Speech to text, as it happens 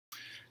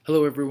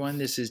Hello everyone,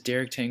 this is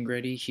Derek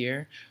Tangretti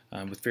here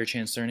with Fair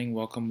Chance Learning.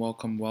 Welcome,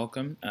 welcome,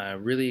 welcome.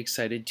 Really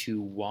excited to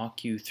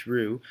walk you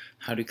through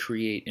how to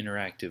create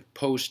interactive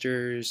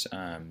posters,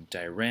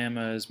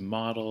 dioramas,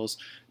 models,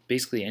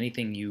 basically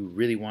anything you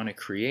really want to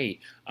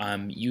create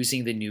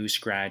using the new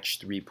Scratch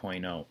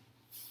 3.0.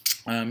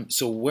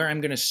 So where I'm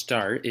going to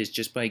start is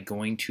just by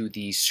going to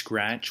the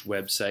Scratch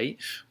website,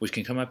 which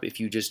can come up if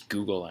you just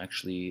Google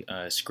actually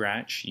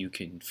Scratch, you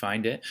can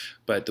find it,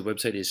 but the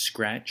website is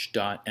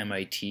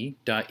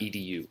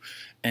scratch.mit.edu.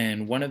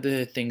 And one of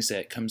the things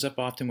that comes up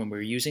often when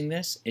we're using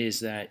this is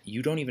that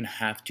you don't even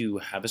have to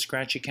have a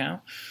Scratch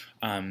account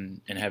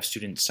and have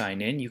students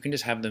sign in. You can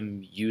just have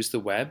them use the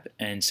web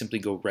and simply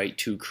go right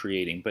to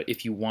creating. But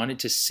if you wanted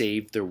to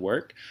save their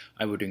work,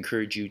 I would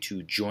encourage you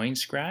to join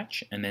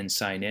Scratch and then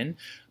sign in.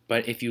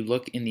 But if you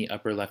look in the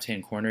upper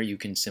left-hand corner, you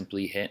can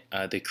simply hit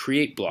the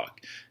Create block.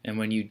 And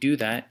when you do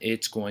that,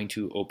 it's going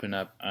to open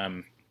up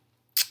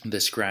the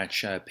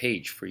Scratch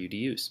page for you to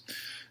use.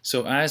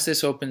 So as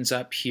this opens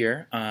up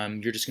here,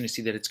 you're just going to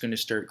see that it's going to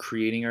start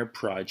creating our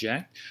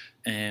project,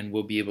 and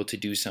we'll be able to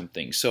do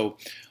something. So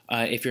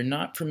if you're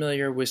not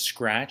familiar with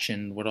Scratch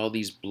and what all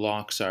these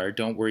blocks are,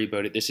 don't worry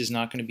about it. This is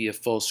not going to be a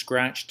full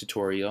Scratch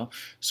tutorial,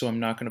 so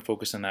I'm not going to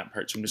focus on that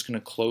part. So I'm just going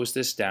to close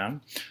this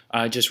down.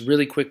 Just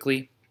really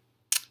quickly,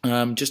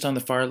 just on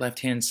the far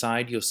left-hand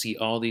side, you'll see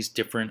all these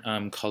different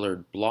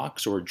colored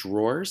blocks or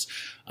drawers.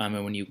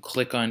 And when you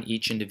click on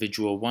each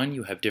individual one,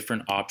 you have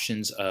different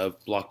options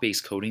of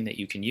block-based coding that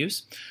you can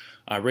use.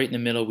 Right in the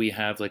middle, we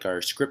have like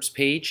our scripts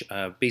page,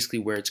 basically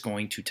where it's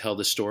going to tell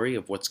the story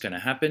of what's going to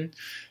happen.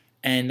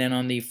 And then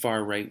on the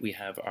far right, we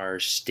have our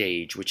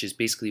stage, which is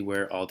basically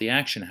where all the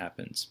action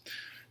happens.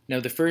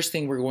 Now, the first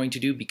thing we're going to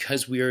do,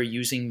 because we are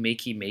using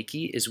Makey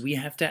Makey, is we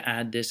have to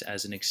add this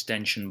as an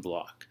extension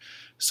block.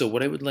 So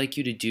what I would like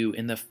you to do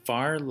in the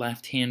far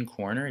left-hand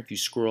corner, if you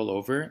scroll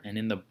over, and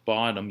in the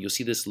bottom, you'll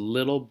see this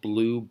little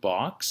blue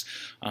box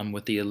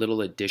with the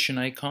little addition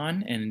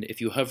icon. And if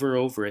you hover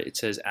over it, it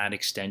says Add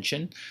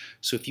Extension.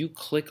 So if you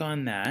click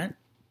on that,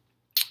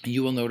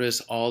 you will notice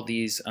all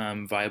these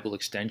viable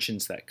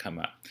extensions that come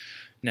up.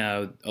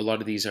 Now, a lot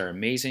of these are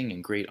amazing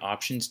and great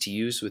options to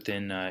use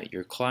within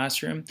your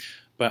classroom.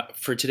 But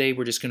for today,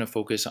 we're just going to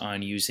focus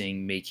on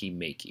using Makey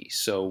Makey.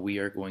 So we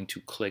are going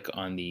to click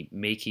on the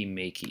Makey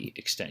Makey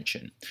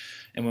extension.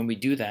 And when we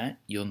do that,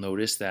 you'll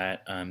notice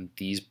that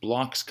these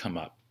blocks come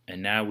up.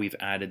 And now we've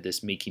added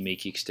this Makey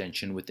Makey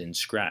extension within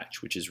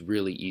Scratch, which is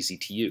really easy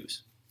to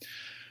use.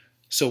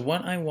 So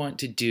what I want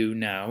to do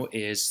now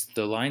is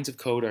the lines of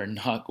code are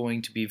not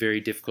going to be very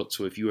difficult.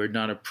 So if you are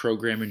not a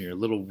programmer and you're a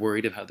little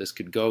worried of how this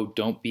could go,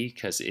 don't be,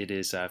 because it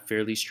is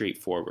fairly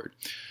straightforward.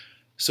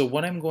 So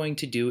what I'm going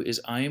to do is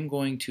I am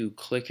going to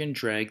click and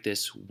drag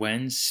this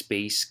when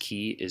space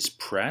key is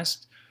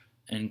pressed,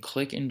 and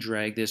click and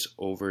drag this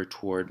over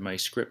toward my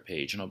script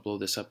page. And I'll blow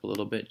this up a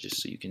little bit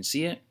just so you can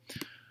see it.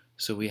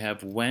 So we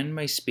have when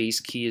my space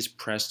key is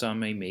pressed on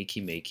my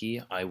Makey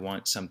Makey, I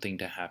want something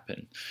to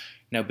happen.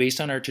 Now,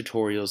 based on our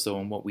tutorials though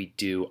and what we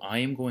do, I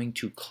am going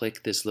to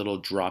click this little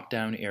drop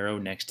down arrow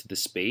next to the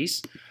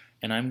space,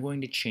 and I'm going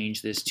to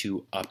change this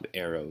to up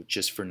arrow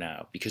just for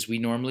now, because we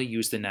normally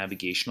use the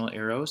navigational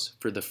arrows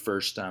for the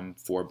first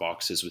 4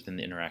 boxes within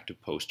the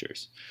interactive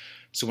posters.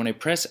 So when I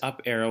press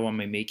up arrow on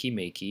my Makey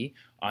Makey,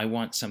 I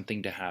want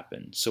something to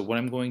happen. So what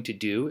I'm going to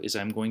do is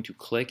I'm going to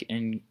click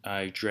and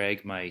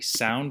drag my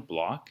sound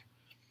block,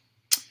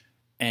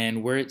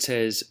 and where it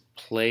says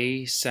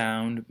play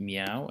sound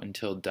meow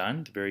until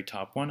done, the very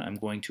top one, I'm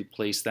going to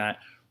place that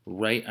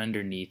right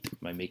underneath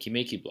my Makey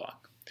Makey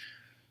block.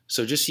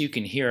 So just so you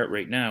can hear it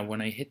right now,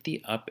 when I hit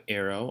the up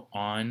arrow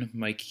on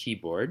my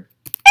keyboard,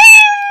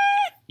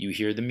 you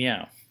hear the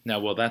meow.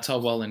 Now, well, that's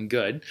all well and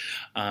good,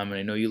 and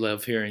I know you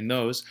love hearing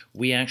those.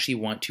 We actually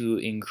want to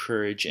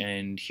encourage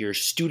and hear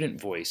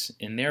student voice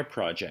in their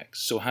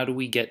projects. So how do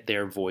we get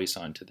their voice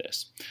onto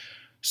this?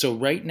 So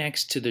right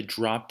next to the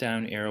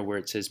drop-down arrow where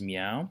it says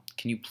meow,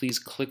 can you please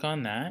click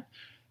on that?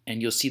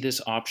 And you'll see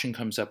this option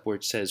comes up where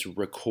it says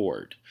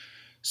record.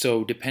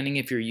 So depending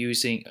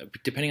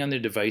on the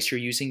device you're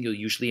using, you'll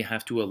usually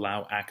have to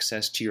allow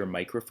access to your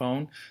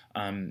microphone.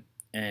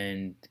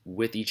 And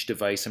with each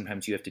device,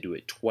 sometimes you have to do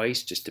it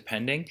twice, just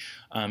depending.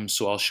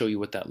 So I'll show you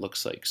what that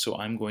looks like. So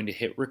I'm going to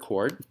hit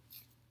record.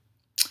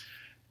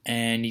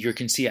 And you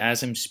can see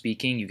as I'm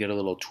speaking, you get a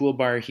little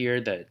toolbar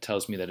here that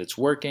tells me that it's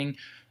working.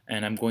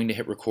 And I'm going to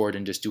hit record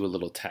and just do a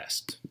little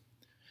test.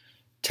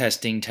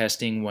 Testing,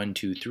 testing, 1,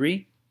 2,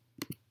 3.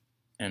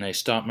 And I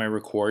stop my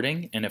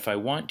recording, and if I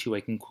want to,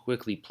 I can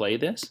quickly play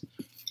this.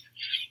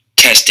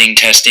 Testing,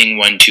 testing,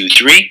 1, 2,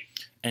 3.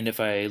 And if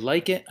I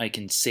like it, I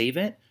can save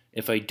it.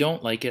 If I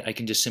don't like it, I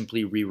can just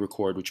simply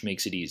re-record, which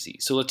makes it easy.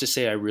 So let's just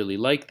say I really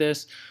like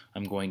this.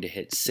 I'm going to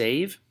hit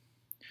save.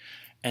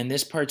 And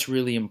this part's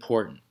really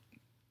important.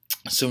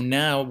 So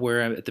now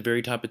where at the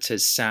very top it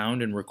says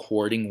sound and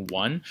recording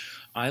 1,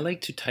 I like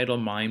to title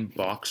mine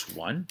box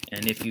 1.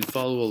 And if you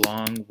follow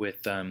along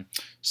with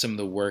some of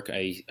the work,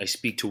 I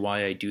speak to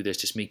why I do this,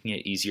 just making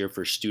it easier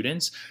for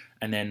students.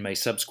 And then my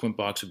subsequent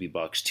box would be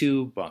box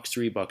 2, box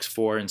 3, box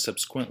 4, and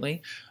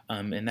subsequently.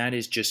 And that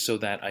is just so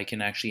that I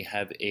can actually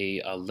have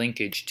a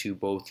linkage to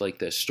both like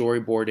the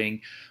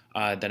storyboarding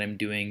that I'm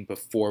doing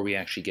before we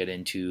actually get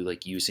into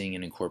like using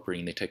and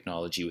incorporating the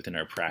technology within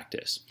our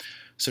practice.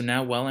 So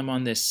now while I'm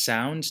on this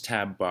sounds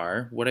tab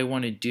bar, what I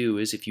want to do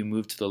is if you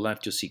move to the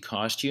left, you'll see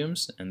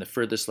costumes, and the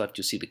furthest left,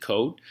 you'll see the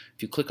code.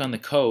 If you click on the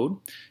code,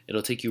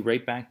 it'll take you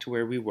right back to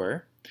where we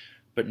were.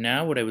 But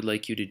now what I would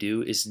like you to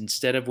do is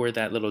instead of where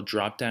that little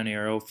drop down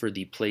arrow for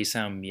the play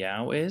sound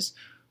meow is,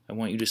 I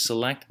want you to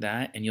select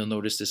that, and you'll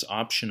notice this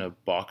option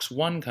of box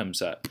 1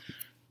 comes up.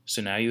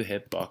 So now you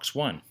hit box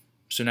 1.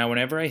 So now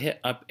whenever I hit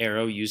up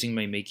arrow using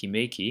my Makey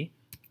Makey,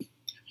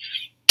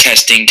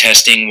 testing,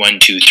 testing,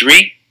 1, 2,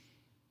 3,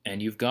 and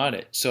you've got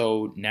it.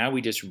 So now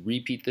we just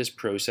repeat this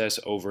process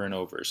over and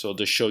over. So I'll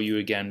just show you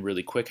again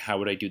really quick how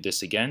would I do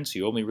this again. So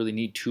you only really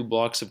need 2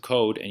 blocks of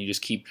code, and you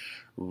just keep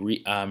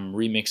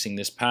remixing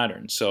this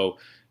pattern. So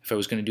if I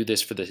was going to do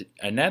this for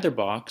another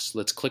box,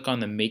 let's click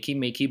on the Makey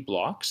Makey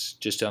blocks.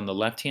 Just on the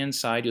left hand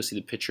side you'll see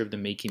the picture of the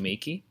Makey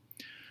Makey,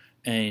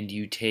 and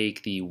you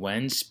take the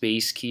when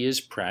space key is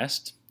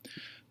pressed.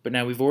 But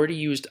now we've already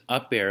used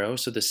up arrow,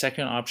 so the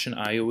second option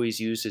I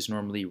always use is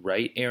normally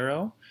right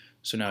arrow.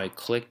 So now I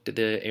clicked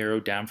the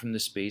arrow down from the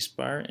space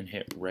bar and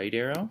hit right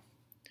arrow.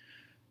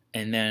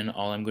 And then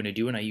all I'm going to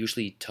do, and I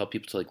usually tell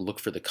people to like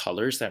look for the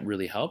colors, that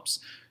really helps,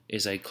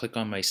 is I click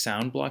on my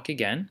sound block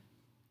again.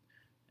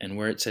 And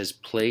where it says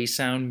play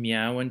sound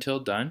meow until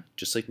done,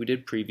 just like we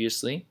did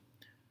previously,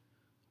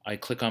 I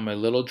click on my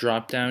little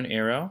drop down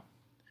arrow,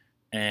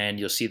 and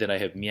you'll see that I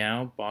have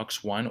meow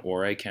box 1,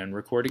 or I can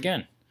record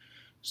again.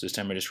 So this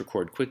time I just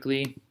record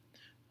quickly.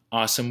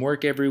 Awesome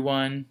work,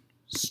 everyone.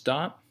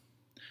 Stop.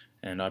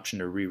 And option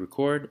to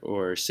re-record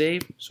or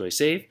save. So I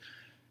save.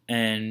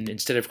 And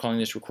instead of calling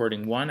this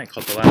recording 1, I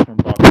call the last one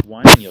box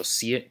 1. And you'll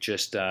see it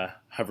just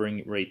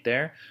hovering right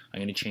there. I'm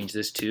going to change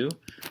this to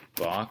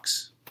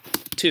box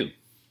 2.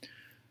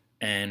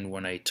 And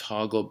when I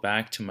toggle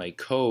back to my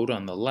code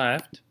on the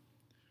left,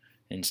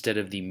 instead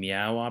of the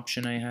meow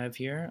option I have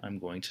here, I'm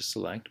going to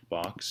select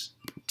box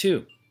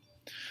 2.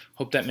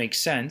 Hope that makes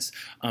sense.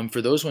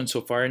 For those ones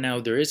so far, now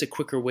there is a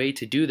quicker way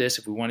to do this.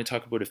 If we want to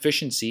talk about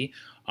efficiency,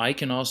 I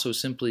can also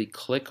simply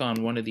click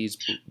on one of these.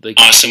 Like,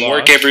 awesome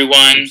work,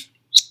 everyone.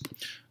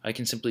 I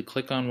can simply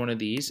click on one of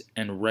these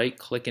and right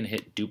click and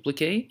hit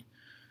duplicate.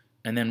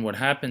 And then what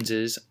happens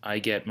is I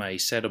get my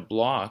set of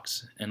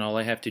blocks, and all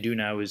I have to do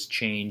now is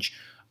change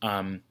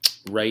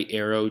right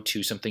arrow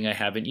to something I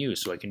haven't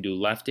used. So I can do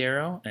left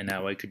arrow, and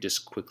now I could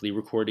just quickly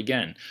record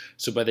again.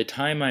 So by the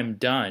time I'm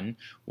done,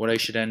 what I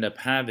should end up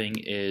having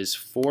is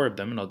 4 of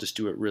them, and I'll just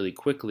do it really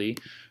quickly.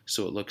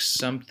 So it looks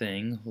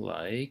something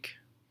like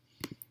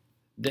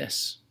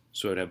this.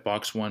 So I'd have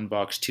box 1,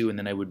 box 2, and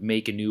then I would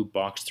make a new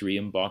box 3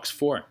 and box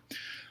 4.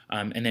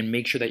 And then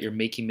make sure that your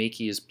Makey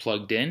Makey is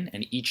plugged in,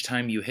 and each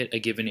time you hit a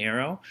given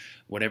arrow,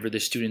 whatever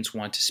the students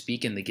want to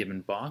speak in the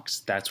given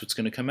box, that's what's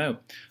going to come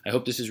out. I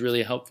hope this is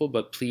really helpful,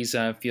 but please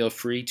feel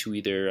free to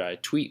either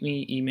tweet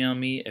me, email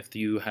me if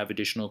you have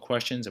additional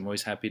questions. I'm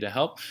always happy to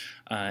help.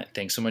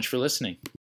 Thanks so much for listening.